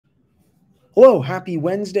Hello, happy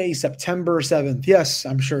Wednesday, September 7th. Yes,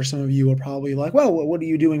 I'm sure some of you are probably like, well, what are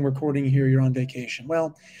you doing recording here? You're on vacation.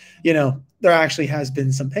 Well, there actually has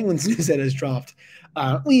been some Penguins news that has dropped,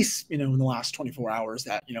 at least, in the last 24 hours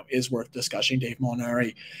that, is worth discussing. Dave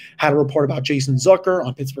Molinari had a report about Jason Zucker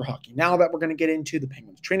on Pittsburgh Hockey Now that we're going to get into. The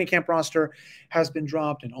Penguins training camp roster has been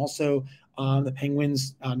dropped, and also the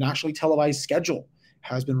Penguins nationally televised schedule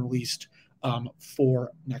has been released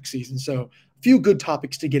for next season. So a few good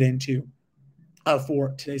topics to get into for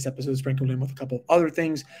today's episode, sprinkled in with a couple of other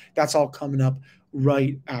things. That's all coming up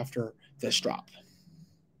right after this drop.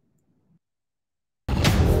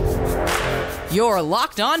 You're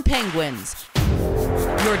Locked On Penguins,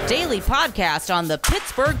 your daily podcast on the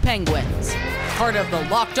Pittsburgh Penguins, part of the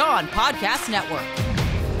Locked On Podcast Network,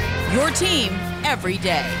 your team every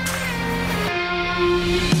day.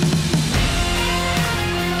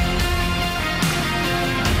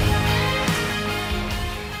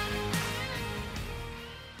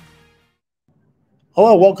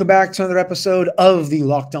 Hello, welcome back to another episode of the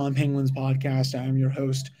Locked On Penguins podcast. I am your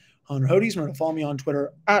host, Hunter Hodes. Remember to follow me on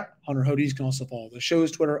Twitter at Hunter Hodes. You can also follow the show's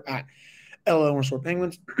Twitter at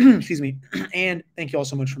 @LO_Penguins. Excuse me. And thank you all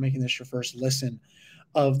so much for making this your first listen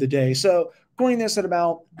of the day. So, recording this at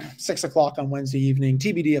about 6 o'clock on Wednesday evening.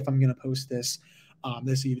 TBD if I'm going to post this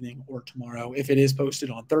this evening or tomorrow. If it is posted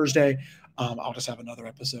on Thursday, I'll just have another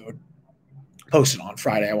episode posted on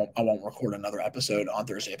Friday. I won't record another episode on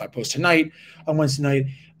Thursday. If I post tonight on Wednesday night,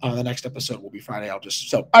 the next episode will be Friday.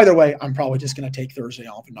 So either way, I'm probably just going to take Thursday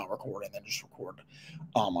off and not record, and then just record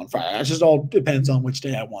on Friday. It just all depends on which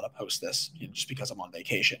day I want to post this, just because I'm on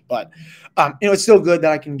vacation. But it's still good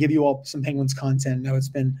that I can give you all some Penguins content. Now it's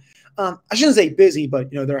been I shouldn't say busy,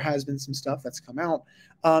 but there has been some stuff that's come out.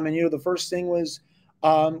 And the first thing was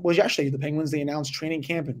yesterday. The Penguins, they announced training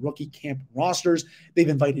camp and rookie camp rosters. They've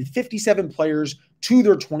invited 57 players to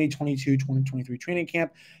their 2022-2023 training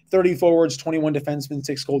camp, 30 forwards, 21 defensemen,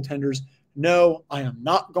 6 goaltenders. No, I am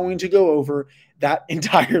not going to go over that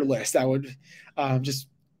entire list. That would just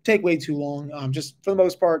take way too long. Just for the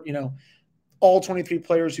most part, all 23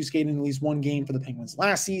 players who skated in at least one game for the Penguins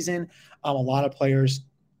last season. A lot of players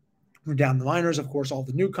were down the minors, of course, all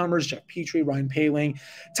the newcomers, Jeff Petrie, Ryan Poehling,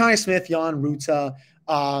 Ty Smith, Jan Rutta.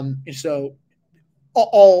 So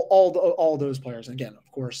all those players. And again,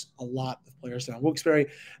 of course, a lot of players down Wilkes-Barre.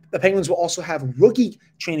 The Penguins will also have rookie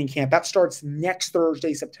training camp. That starts next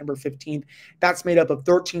Thursday, September 15th. That's made up of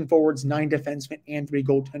 13 forwards, 9 defensemen, and 3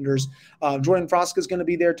 goaltenders. Jordan Froska is going to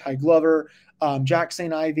be there, Ty Glover, Jack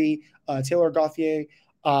St. Ivy, Taylor Gauthier,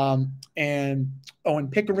 and Owen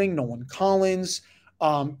Pickering, Nolan Collins.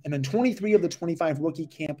 And then 23 of the 25 rookie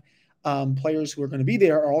camp players who are going to be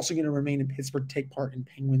there are also going to remain in Pittsburgh to take part in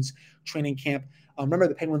Penguins training camp. Remember,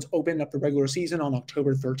 the Penguins opened up the regular season on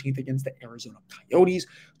October 13th against the Arizona Coyotes.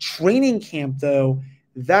 Training camp, though,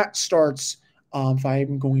 that starts, if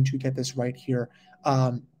I'm going to get this right here,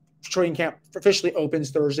 training camp officially opens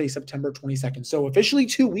Thursday, September 22nd. So officially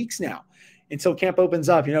 2 weeks now until camp opens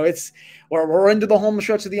up. We're into the home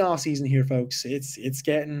stretch of the offseason here, folks. It's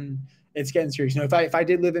getting serious. If I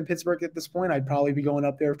did live in Pittsburgh at this point, I'd probably be going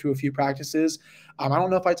up there to a few practices. I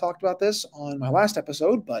don't know if I talked about this on my last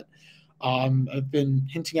episode, but I've been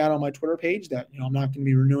hinting out on my Twitter page that I'm not going to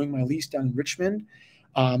be renewing my lease down in Richmond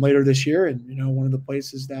later this year. And one of the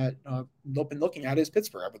places that I've been looking at is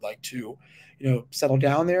Pittsburgh. I would like to settle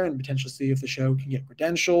down there and potentially see if the show can get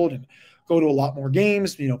credentialed and go to a lot more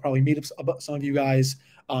games. Probably meet up some of you guys.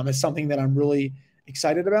 It's something that I'm really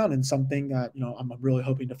excited about, and something that I'm really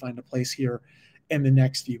hoping to find a place here in the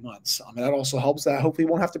next few months. That also helps that I hopefully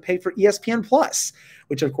won't have to pay for ESPN Plus,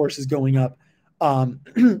 which of course is going up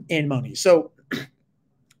in money. So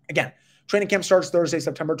again, training camp starts Thursday,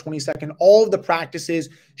 September 22nd. All of the practices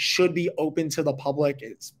should be open to the public.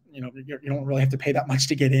 It's you don't really have to pay that much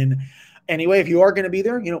to get in. Anyway, if you are going to be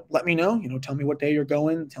there, let me know. Tell me what day you're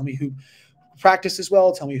going. Tell me who practices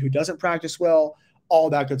well. Tell me who doesn't practice well. All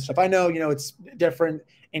that good stuff. I know, it's different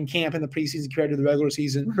in camp in the preseason compared to the regular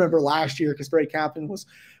season. Remember last year, Kasperi Kapanen was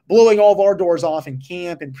blowing all of our doors off in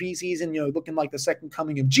camp and preseason, looking like the second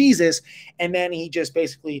coming of Jesus. And then he just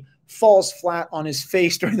basically falls flat on his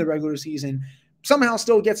face during the regular season. Somehow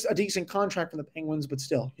still gets a decent contract from the Penguins, but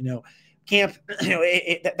still, camp,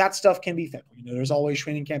 that stuff can be fickle. There's always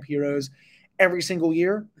training camp heroes every single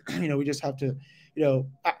year. We just have to,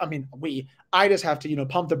 I just have to,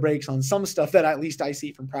 pump the brakes on some stuff that at least I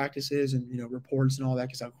see from practices and, reports and all that.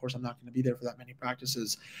 Because of course I'm not going to be there for that many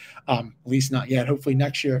practices, at least not yet. Hopefully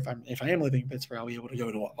next year, if I am living in Pittsburgh, I'll be able to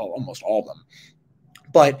go to almost all of them.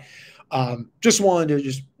 But just wanted to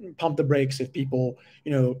just pump the brakes if people,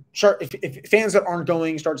 if fans that aren't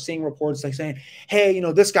going start seeing reports like saying, hey,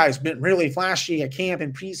 this guy's been really flashy at camp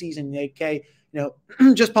and preseason, okay,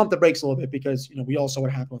 just pump the brakes a little bit because, we all saw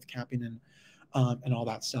what happened with camping and all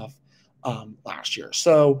that stuff last year.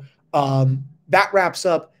 So that wraps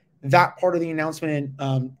up that part of the announcement.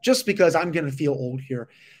 Just because I'm going to feel old here.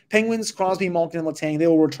 Penguins, Crosby, Malkin, and Letang, they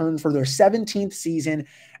will return for their 17th season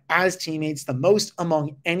as teammates, the most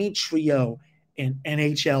among any trio in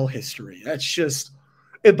NHL history. That's just,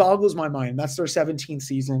 it boggles my mind. That's their 17th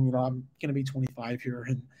season. I'm going to be 25 here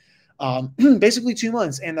in basically 2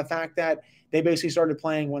 months. And the fact that they basically started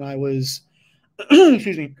playing when I was,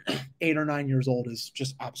 8 or 9 years old is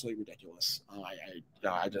just absolutely ridiculous.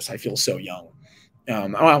 I feel so young.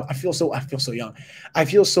 I feel so young. I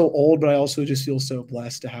feel so old, but I also just feel so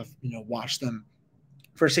blessed to have, watched them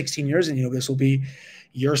for 16 years. And, this will be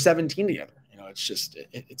year 17 together. It's just,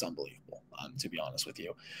 it's unbelievable, to be honest with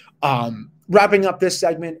you. Wrapping up this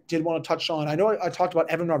segment, did want to touch on, I know I talked about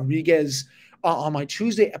Evan Rodrigues on my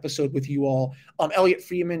Tuesday episode with you all. Elliotte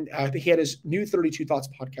Friedman, he had his new 32 Thoughts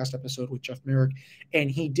podcast episode with Jeff Merrick, and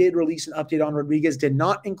he did release an update on Rodrigues, did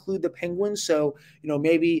not include the Penguins. So,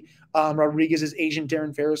 maybe Rodrigues' agent,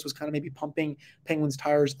 Darren Ferris, was kind of maybe pumping Penguins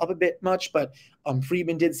tires up a bit much, but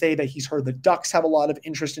Friedman did say that he's heard the Ducks have a lot of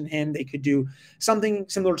interest in him. They could do something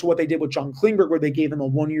similar to what they did with John Klingberg, where they gave him a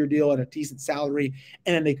 1-year deal at a decent salary,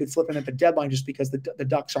 and then they could flip him at the deadline just because the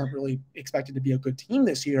Ducks aren't really expected to be a good team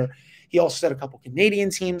this year. He also said a couple Canadian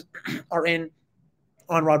teams are in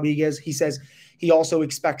on Rodrigues. He says he also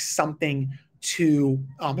expects something to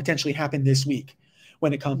potentially happen this week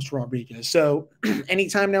when it comes to Rodrigues. So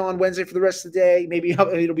anytime now on Wednesday for the rest of the day, maybe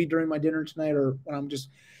it'll be during my dinner tonight or when I'm just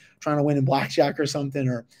trying to win in blackjack or something,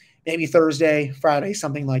 or maybe Thursday, Friday,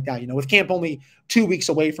 something like that. With camp only 2 weeks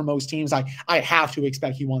away from most teams, I have to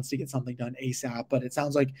expect he wants to get something done ASAP. But it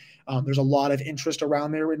sounds like there's a lot of interest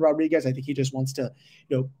around there in Rodrigues. I think he just wants to,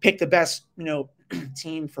 pick the best,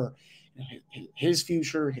 team for his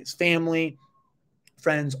future, his family,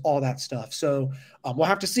 friends, all that stuff. So we'll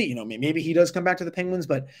have to see. Maybe he does come back to the Penguins.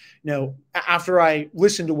 But after I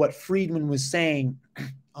listened to what Friedman was saying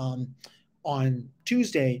on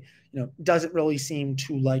Tuesday, doesn't really seem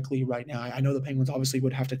too likely right now. I know the Penguins obviously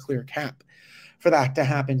would have to clear cap for that to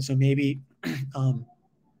happen. So maybe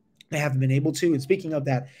they haven't been able to. And speaking of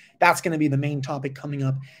that, that's going to be the main topic coming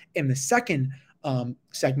up in the second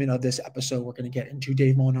segment of this episode. We're going to get into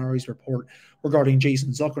Dave Molinari's report regarding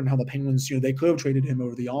Jason Zucker and how the Penguins, they could have traded him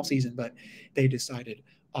over the offseason, but they decided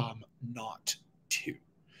not to.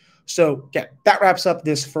 So yeah, that wraps up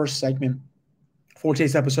this first segment for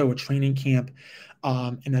today's episode with training camp.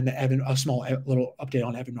 And then a small little update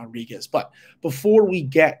on Evan Rodrigues. But before we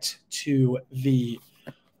get to the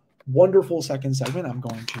wonderful second segment, I'm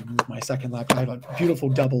going to move my second laptop. I have a beautiful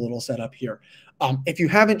double little setup here. If you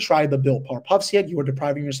haven't tried the Built Bar Puffs yet, you are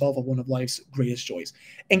depriving yourself of one of life's greatest joys.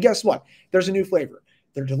 And guess what? There's a new flavor.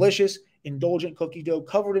 They're delicious, indulgent cookie dough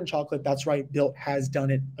covered in chocolate. That's right, Built has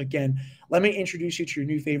done it again. Let me introduce you to your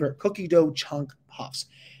new favorite cookie dough chunk puffs.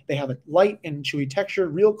 They have a light and chewy texture,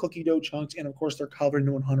 real cookie dough chunks, and of course, they're covered in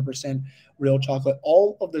 100% real chocolate.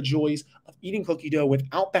 All of the joys of eating cookie dough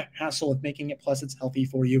without the hassle of making it, plus it's healthy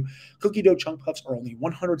for you. Cookie dough chunk puffs are only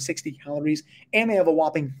 160 calories, and they have a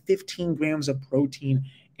whopping 15 grams of protein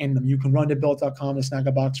in them. You can run to Built.com to snag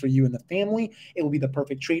a box for you and the family. It will be the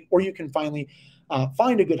perfect treat, or you can finally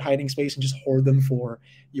find a good hiding space and just hoard them for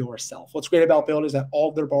yourself. What's great about Built is that all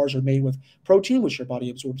of their bars are made with protein, which your body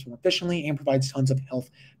absorbs more efficiently and provides tons of health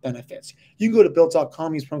benefits. You can go to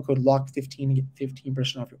Built.com, use promo code LOCKED15 to get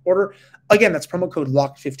 15% off your order. Again, that's promo code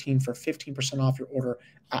LOCKED15 for 15% off your order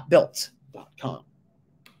at Built.com. All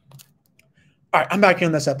right, I'm back here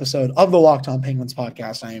in this episode of the Locked On Penguins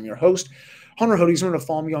podcast. I am your host, Hunter Hodes. Remember to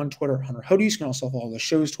follow me on Twitter, Hunter Hodes. You can also follow the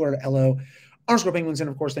show's Twitter at LO_Penguins. And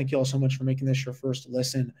of course, thank you all so much for making this your first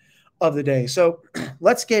listen of the day. So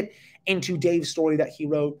let's get into Dave's story that he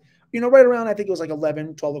wrote, right around, I think it was like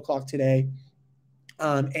 11, 12 o'clock today.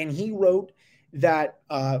 And he wrote that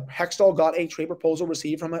Hextall got a trade proposal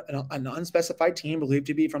received from an unspecified team, believed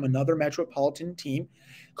to be from another metropolitan team,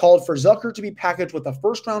 called for Zucker to be packaged with a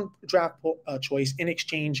first-round draft choice in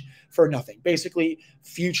exchange for nothing, basically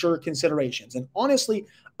future considerations. And honestly,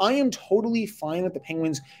 I am totally fine with the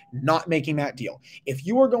Penguins not making that deal. If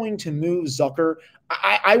you are going to move Zucker,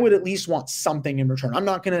 I would at least want something in return. I'm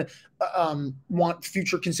not going to want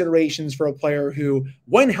future considerations for a player who,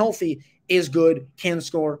 when healthy, is good, can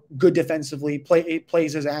score, good defensively,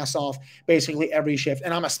 plays his ass off basically every shift.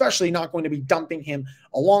 And I'm especially not going to be dumping him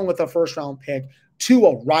along with a first-round pick to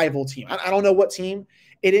a rival team. I don't know what team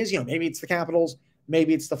it is. Maybe it's the Capitals.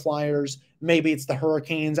 Maybe it's the Flyers. Maybe it's the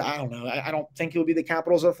Hurricanes. I don't know. I don't think it would be the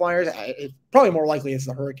Capitals or the Flyers. It's probably more likely it's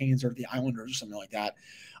the Hurricanes or the Islanders or something like that.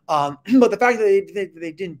 But the fact that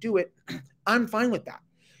they didn't do it, I'm fine with that.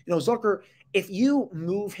 Zucker, if you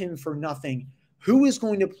move him for nothing, who is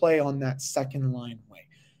going to play on that second line way?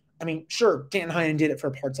 I mean, sure, Danton Heinen did it for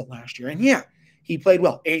parts of last year. And yeah, he played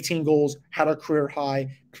well, 18 goals, had a career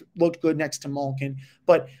high, looked good next to Malkin.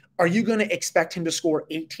 But are you going to expect him to score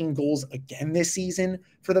 18 goals again this season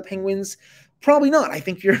for the Penguins? Probably not. I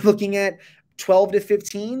think you're looking at 12 to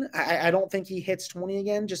 15. I don't think he hits 20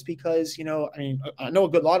 again just because, I know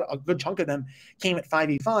a good chunk of them came at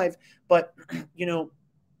 5v5, but,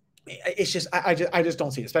 it's just, I just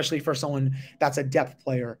don't see it, especially for someone that's a depth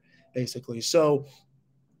player, basically. So,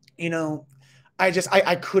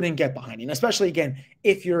 I couldn't get behind him, especially, again,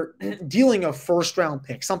 if you're dealing a first-round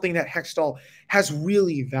pick, something that Hextall has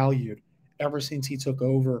really valued ever since he took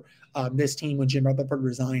over this team when Jim Rutherford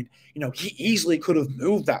resigned. He easily could have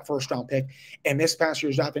moved that first-round pick, and this past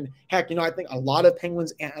year's draft. And heck, I think a lot of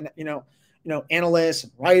Penguins and analysts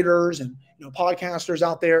and writers and podcasters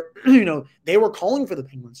out there, they were calling for the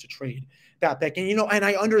Penguins to trade that pick, and and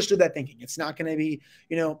I understood that thinking. It's not going to be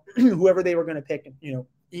whoever they were going to pick,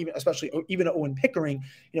 even Owen Pickering,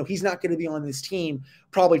 he's not going to be on this team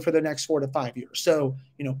probably for the next 4 to 5 years. So,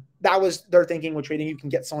 that was their thinking with trading. You can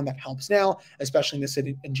get someone that helps now, especially in the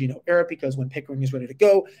Sid and Gino era, because when Pickering is ready to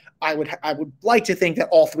go, I would like to think that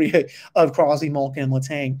all three of Crosby, Malkin, and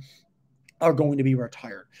Letang are going to be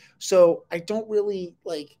retired. So I don't really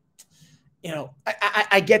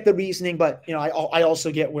I get the reasoning, but, I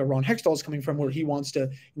also get where Ron Hextall is coming from, where he wants to,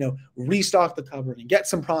 restock the cupboard and get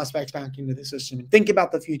some prospects back into the system and think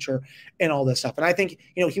about the future and all this stuff. And I think,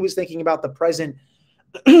 he was thinking about the present,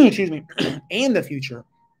 excuse me, and the future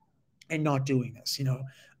and not doing this,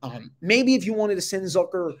 maybe if you wanted to send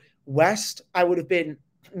Zucker west, I would have been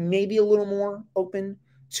maybe a little more open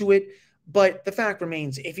to it. But the fact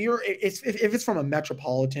remains, if it's from a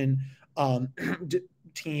metropolitan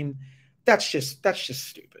team, that's just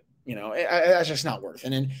stupid. That's just not worth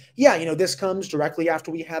it. And yeah, this comes directly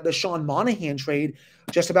after we had the Sean Monahan trade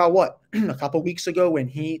just about a couple weeks ago when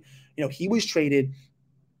he was traded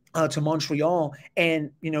to Montreal,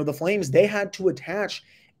 and the Flames, they had to attach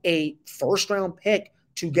a first-round pick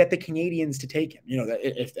to get the Canadians to take him.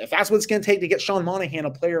 If that's what it's going to take to get Sean Monahan,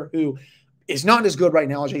 a player who is not as good right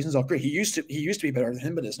now as Jason Zucker, he used to be better than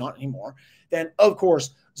him, but is not anymore, then of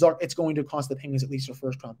course it's going to cost the Penguins at least a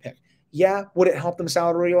first-round pick. Yeah, would it help them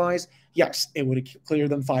salary-wise? Yes, it would clear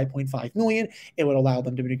them $5.5 million. It would allow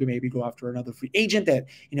them to maybe go after another free agent that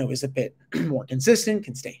is a bit more consistent,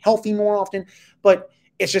 can stay healthy more often. But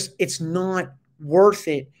it's not worth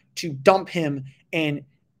it to dump him and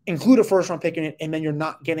include a first-round pick in it, and then you're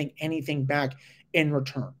not getting anything back in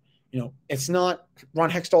return. It's not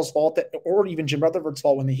Ron Hextall's fault or even Jim Rutherford's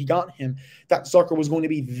fault when he got him, that Zucker was going to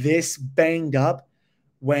be this banged up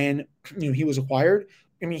when he was acquired.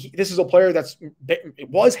 I mean, this is a player it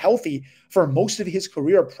was healthy for most of his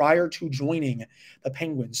career prior to joining the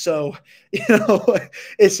Penguins. So,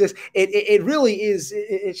 it's just, it really is.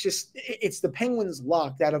 It's the Penguins'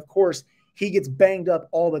 luck that, of course, he gets banged up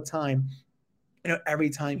all the time.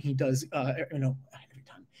 Every time he does,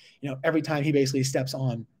 every time he basically steps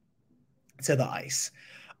on to the ice.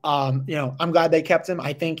 I'm glad they kept him.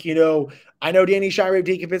 I think, I know Danny Shire of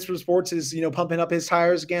Deacon Pittsburgh Sports is, pumping up his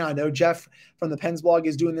tires again. I know Jeff from the Pens blog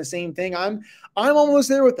is doing the same thing. I'm almost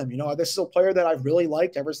there with him. This is a player that I've really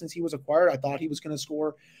liked ever since he was acquired. I thought he was going to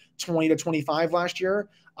score 20 to 25 last year.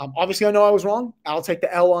 Obviously I know I was wrong. I'll take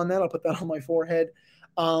the L on that. I'll put that on my forehead.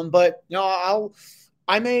 But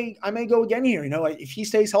I may go again here. If he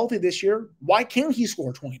stays healthy this year, why can't he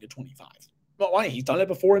score 20 to 25? Well, why? He's done it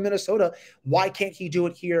before in Minnesota. Why can't he do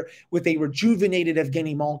it here with a rejuvenated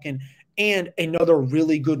Evgeny Malkin and another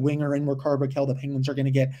really good winger in Rickard Rakell? The Penguins are going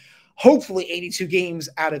to get hopefully 82 games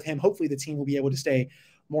out of him. Hopefully the team will be able to stay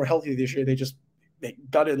more healthy this year. They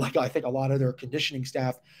gutted, I think, a lot of their conditioning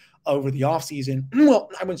staff over the offseason.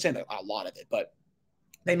 Well, I wouldn't say that a lot of it, but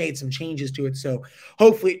they made some changes to it. So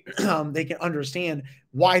hopefully they can understand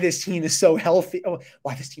why this team is so healthy.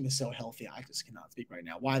 Why this team is so healthy. I just cannot speak right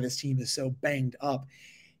now. Why this team is so banged up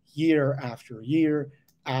year after year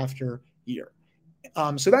after year.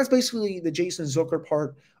 So that's basically the Jason Zucker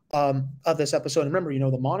part of this episode. And remember,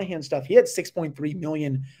 the Monahan stuff, he had $6.3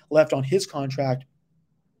 million left on his contract,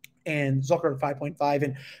 and Zucker at 5.5.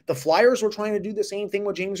 And the Flyers were trying to do the same thing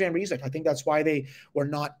with James Van Riemsdyk. I think that's why they were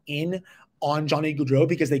not in on Johnny Gaudreau,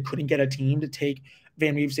 because they couldn't get a team to take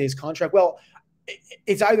Van Riemsdyk's contract. Well,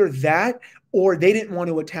 it's either that or they didn't want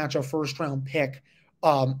to attach a first-round pick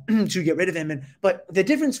to get rid of him. But the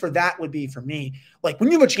difference for that would be, for me, like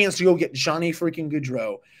when you have a chance to go get Johnny freaking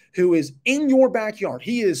Gaudreau, who is in your backyard.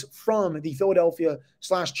 He is from the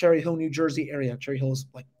Philadelphia/Cherry Hill, New Jersey area. Cherry Hill is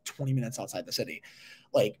like 20 minutes outside the city.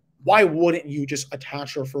 Like, why wouldn't you just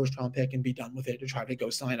attach your first round pick and be done with it to try to go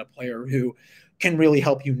sign a player who can really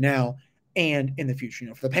help you now and in the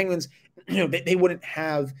future? For the Penguins, they wouldn't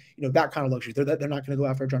have, that kind of luxury. They're not going to go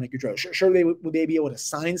after Johnny Gaudreau. Sure, would they be able to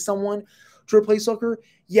sign someone to replace Zucker?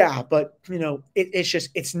 Yeah, but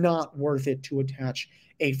it's not worth it to attach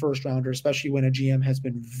a first rounder, especially when a GM has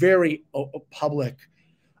been very public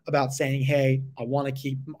about saying, hey, I want to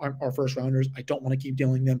keep our first rounders. I don't want to keep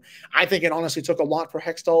dealing them. I think it honestly took a lot for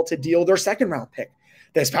Hextall to deal their second round pick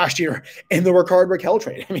this past year in the Rickard Rakell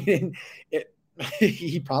trade. I mean,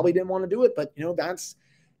 he probably didn't want to do it, but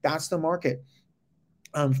that's the market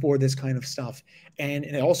for this kind of stuff.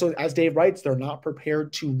 And also, as Dave writes, they're not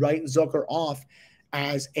prepared to write Zucker off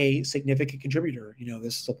as a significant contributor.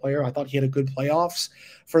 This is a player, I thought he had a good playoffs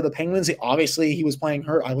for the Penguins. Obviously, he was playing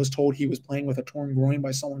hurt. I was told he was playing with a torn groin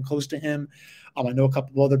by someone close to him. I know a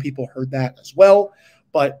couple of other people heard that as well.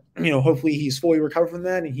 But, hopefully he's fully recovered from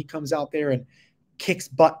that and he comes out there and kicks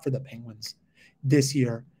butt for the Penguins this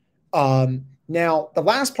year. Now, the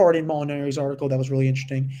last part in Molinari's article that was really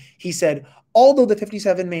interesting, he said, although the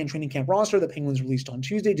 57-man training camp roster the Penguins released on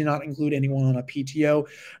Tuesday did not include anyone on a PTO,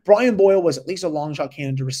 Brian Boyle was at least a long shot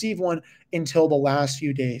candidate to receive one until the last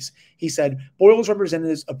few days. He said Boyle's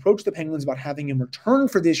representatives approached the Penguins about having him return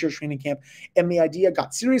for this year's training camp, and the idea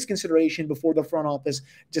got serious consideration before the front office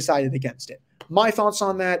decided against it. My thoughts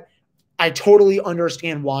on that, I totally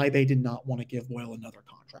understand why they did not want to give Boyle another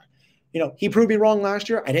contract. He proved me wrong last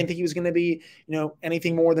year. I didn't think he was going to be,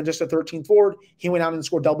 anything more than just a 13th forward. He went out and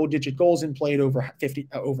scored double-digit goals and played over half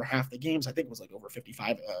the games. I think it was like over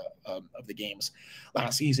 55 of the games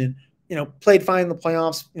last season. Played fine in the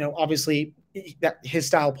playoffs. Obviously that his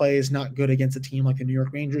style play is not good against a team like the New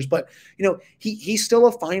York Rangers, but he's still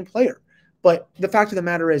a fine player. But the fact of the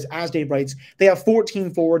matter is, as Dave writes, they have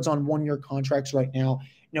 14 forwards on one-year contracts right now.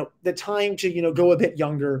 The time to go a bit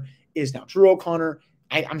younger is now. Drew O'Connor,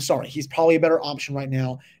 I'm sorry, he's probably a better option right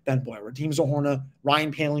now than Boyle. Radim Zohorna,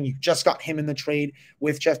 Ryan Poehling, you just got him in the trade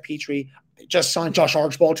with Jeff Petrie. They just signed Josh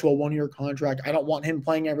Archibald to a one-year contract. I don't want him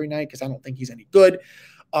playing every night because I don't think he's any good.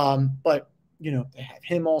 But, they have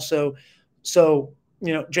him also. So,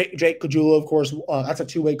 Jake Kajula, of course, that's a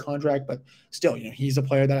two-way contract, but still, he's a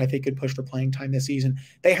player that I think could push for playing time this season.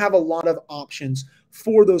 They have a lot of options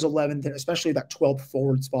for those 11th, and especially that 12th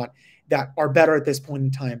forward spot, that are better at this point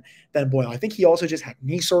in time than Boyle. I think he also just had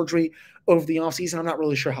knee surgery over the offseason. I'm not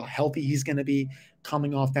really sure how healthy he's going to be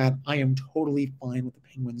coming off that. I am totally fine with the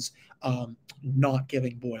Penguins not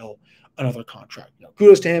giving Boyle another contract.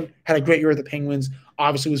 Kudos to him. Had a great year at the Penguins.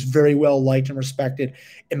 Obviously was very well liked and respected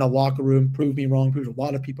in the locker room. Proved me wrong. Proved a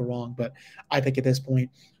lot of people wrong. But I think at this point,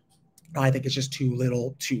 I think it's just too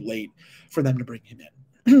little, too late for them to bring him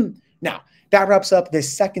in. Now, that wraps up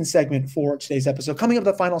this second segment for today's episode. Coming up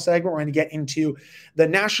the final segment, we're going to get into the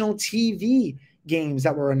national TV games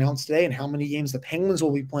that were announced today and how many games the Penguins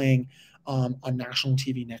will be playing on national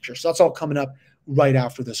TV next year. So that's all coming up right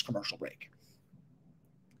after this commercial break.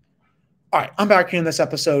 All right, I'm back here in this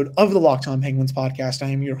episode of the Locked On Penguins podcast. I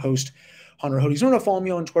am your host, Hunter Hodes. You want to follow me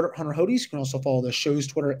on Twitter, Hunter Hodes. You can also follow the show's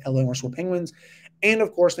Twitter, @LA_Penguins. And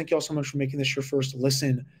of course, thank you all so much for making this your first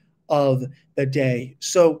listen of the day.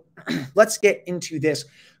 So let's get into this.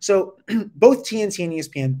 So both TNT and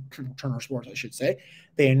ESPN, Turner Sports, I should say,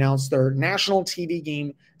 they announced their national TV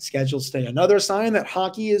game scheduled today. Another sign that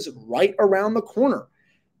hockey is right around the corner.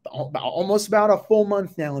 Almost about a full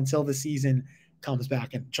month now until the season comes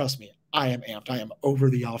back. And trust me, I am amped. I am over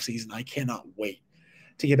the offseason. I cannot wait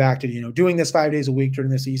to get back to, doing this 5 days a week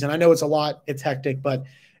during the season. I know it's a lot. It's hectic, but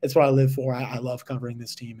it's what I live for. I love covering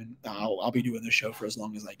this team, and I'll be doing this show for as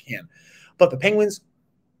long as I can. But the Penguins,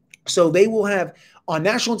 so they will have on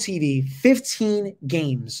national TV 15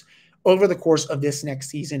 games over the course of this next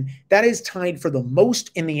season. That is tied for the most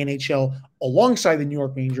in the NHL alongside the New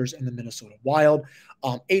York Rangers and the Minnesota Wild.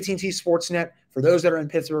 AT&T Sportsnet, for those that are in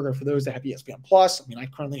Pittsburgh or for those that have ESPN Plus. I mean, I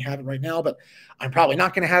currently have it right now, but I'm probably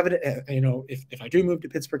not going to have it, if I do move to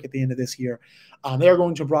Pittsburgh at the end of this year. They are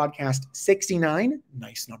going to broadcast 69,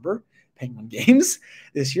 nice number, Penguin games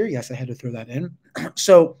this year. Yes, I had to throw that in.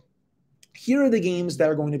 So here are the games that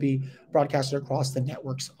are going to be broadcasted across the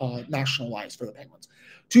networks, nationalized for the Penguins.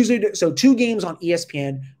 Tuesday, so 2 games on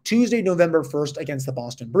ESPN. Tuesday, November 1st against the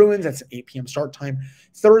Boston Bruins. That's an 8 p.m. start time.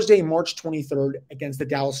 Thursday, March 23rd against the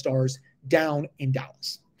Dallas Stars down in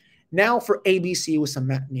Dallas. Now for ABC with some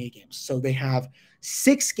matinee games. So they have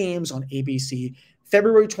 6 games on ABC.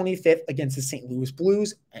 February 25th against the St. Louis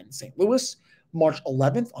Blues and St. Louis. March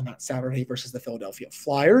 11th on that Saturday versus the Philadelphia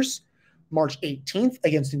Flyers. March 18th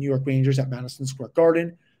against the New York Rangers at Madison Square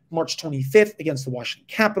Garden. March 25th against the Washington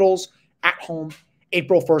Capitals at home.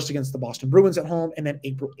 April 1st against the Boston Bruins at home. And then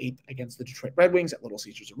April 8th against the Detroit Red Wings at Little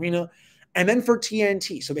Caesars Arena. And then for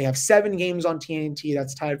TNT, so they have 7 games on TNT.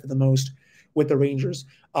 That's tied for the most with the Rangers.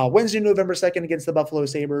 Wednesday, November 2nd against the Buffalo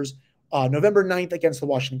Sabres. November 9th against the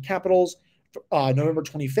Washington Capitals. November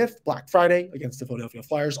 25th, Black Friday against the Philadelphia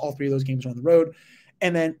Flyers. All 3 of those games are on the road.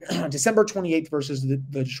 And then December 28th versus the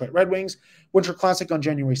Detroit Red Wings. Winter Classic on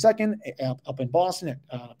January 2nd up in Boston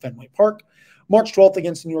at Fenway Park. March 12th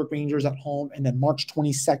against the New York Rangers at home. And then March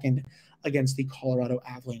 22nd against the Colorado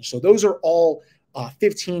Avalanche. So those are all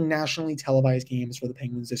 15 nationally televised games for the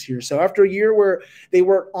Penguins this year. So after a year where they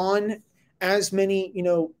weren't on as many,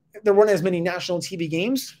 there weren't as many national TV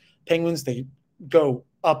games, Penguins, they go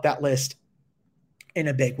up that list in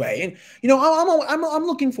a big way. And, I'm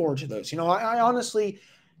looking forward to those. I honestly,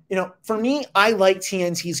 for me, I like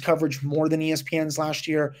TNT's coverage more than ESPN's last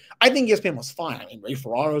year. I think ESPN was fine. I mean, Ray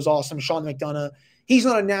Ferraro's awesome. Sean McDonough, he's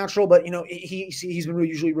not a natural, but, he's been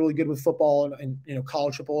usually really good with football and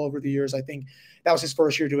college football over the years. I think that was his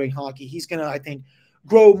first year doing hockey. He's going to, I think,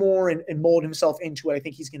 grow more and mold himself into it. I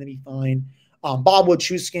think he's going to be fine. Bob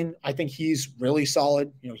Wachuskin, I think he's really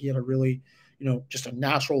solid. He had a really, just a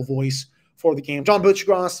natural voice for the game. John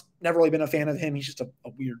Butchgrass, never really been a fan of him. He's just a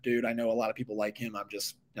weird dude. I know a lot of people like him. I'm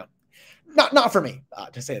just, not for me,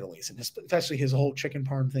 to say the least. And especially his whole chicken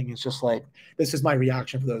parm thing is just like, this is my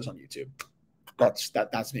reaction for those on YouTube.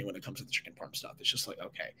 That's me when it comes to the chicken parm stuff. It's just like,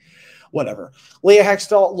 okay, whatever. Leah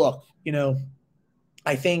Hextall, look,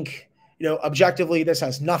 I think, objectively, this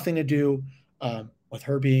has nothing to do with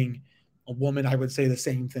her being a woman. I would say the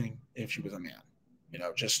same thing if she was a man.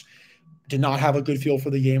 Just did not have a good feel for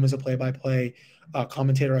the game as a play-by-play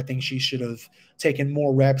commentator. I think she should have taken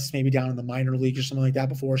more reps, maybe down in the minor leagues or something like that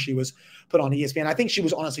before she was put on ESPN. I think she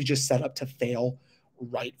was honestly just set up to fail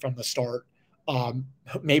right from the start.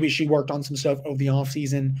 Maybe she worked on some stuff over the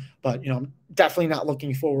offseason, but, I'm definitely not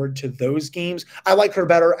looking forward to those games. I like her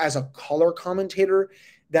better as a color commentator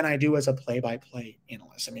than I do as a play-by-play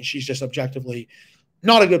analyst. I mean, she's just objectively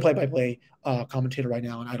not a good play-by-play commentator right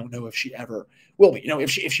now, and I don't know if she ever will be. If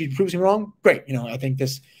she proves me wrong, great. I think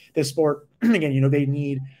this sport, again,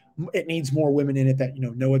 it needs more women in it that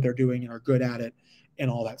know what they're doing and are good at it and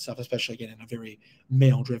all that stuff, especially again in a very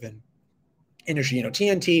male-driven industry.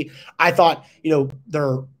 TNT, I thought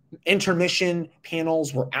their intermission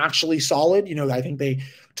panels were actually solid. I think they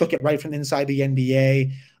took it right from inside the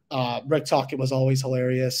NBA. Rick Tocchet was always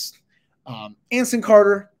hilarious. Anson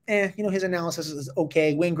Carter, his analysis is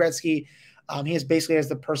okay. Wayne Gretzky, he basically has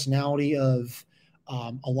the personality of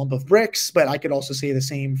a lump of bricks, but I could also say the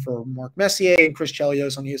same for Mark Messier and Chris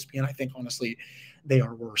Chelios on ESPN. I think, honestly, they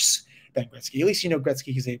are worse than Gretzky. At least,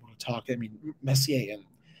 Gretzky is able to talk. I mean, Messier and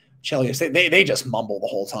Chelios, they just mumble the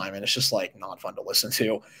whole time, and it's just, like, not fun to listen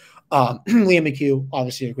to. Liam McHugh,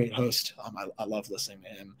 obviously a great host. I love listening to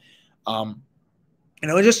him.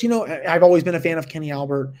 I've always been a fan of Kenny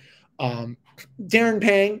Albert. Darren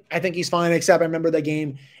Pang, I think he's fine, except I remember the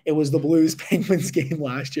game. It was the Blues Penguins game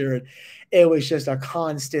last year. And it was just a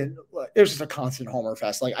constant homer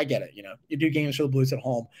fest. Like, I get it. You do games for the Blues at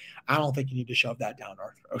home. I don't think you need to shove that down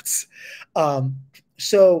our throats.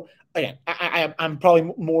 So again, I'm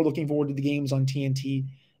probably more looking forward to the games on TNT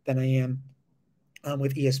than I am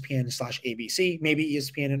with ESPN/ABC. Maybe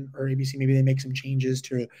ESPN or ABC, maybe they make some changes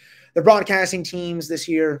to the broadcasting teams this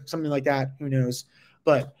year, something like that. Who knows?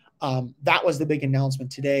 But that was the big announcement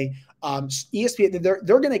today. ESPN,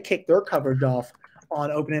 they're going to kick their coverage off on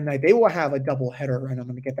opening night. They will have a doubleheader, and I'm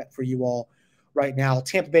going to get that for you all right now.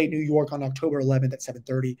 Tampa Bay, New York on October 11th at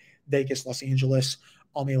 7:30. Vegas, Los Angeles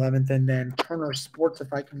on the 11th. And then Turner Sports,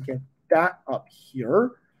 if I can get that up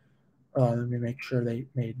here. Let me make sure they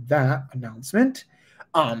made that announcement.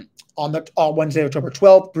 On Wednesday, October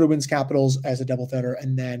 12th, Bruins Capitals as a doubleheader,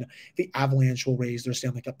 and then the Avalanche will raise their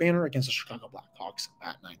Stanley Cup banner against the Chicago Blackhawks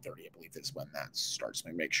at 9:30. I believe is when that starts.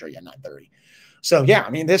 Let me make sure, 9:30. So yeah, I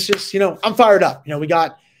mean, this just I'm fired up. We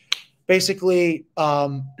got basically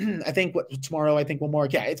I think tomorrow. I think one more.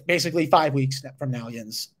 Yeah, it's basically 5 weeks from now,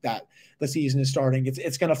 Jens, that the season is starting.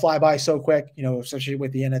 It's going to fly by so quick. Especially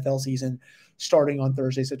with the NFL season starting on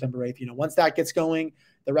Thursday, September 8th. Once that gets going,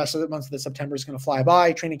 the rest of the months of September is going to fly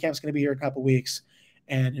by. Training camp's going to be here in a couple of weeks.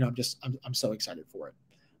 And, I'm so excited for it.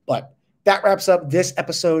 But that wraps up this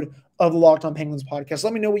episode of the Locked On Penguins podcast.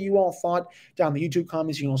 Let me know what you all thought down in the YouTube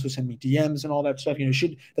comments. You can also send me DMs and all that stuff.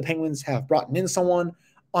 Should the Penguins have brought in someone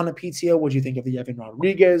on a PTO? What do you think of the Evan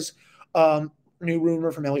Rodrigues new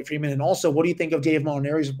rumor from Elliotte Friedman? And also, what do you think of Dave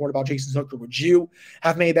Molinari's report about Jason Zucker? Would you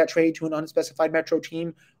have made that trade to an unspecified Metro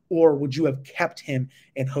team, or would you have kept him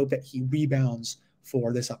and hope that he rebounds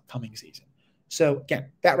for this upcoming season? So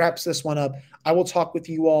again, that wraps this one up. I will talk with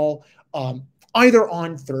you all either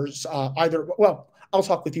on Thursday, I'll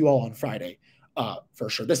talk with you all on Friday for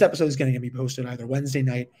sure. This episode is going to be posted either Wednesday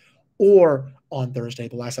night or on Thursday.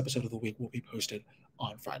 The last episode of the week will be posted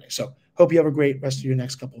on Friday. So hope you have a great rest of your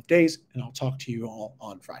next couple of days, and I'll talk to you all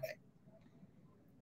on Friday.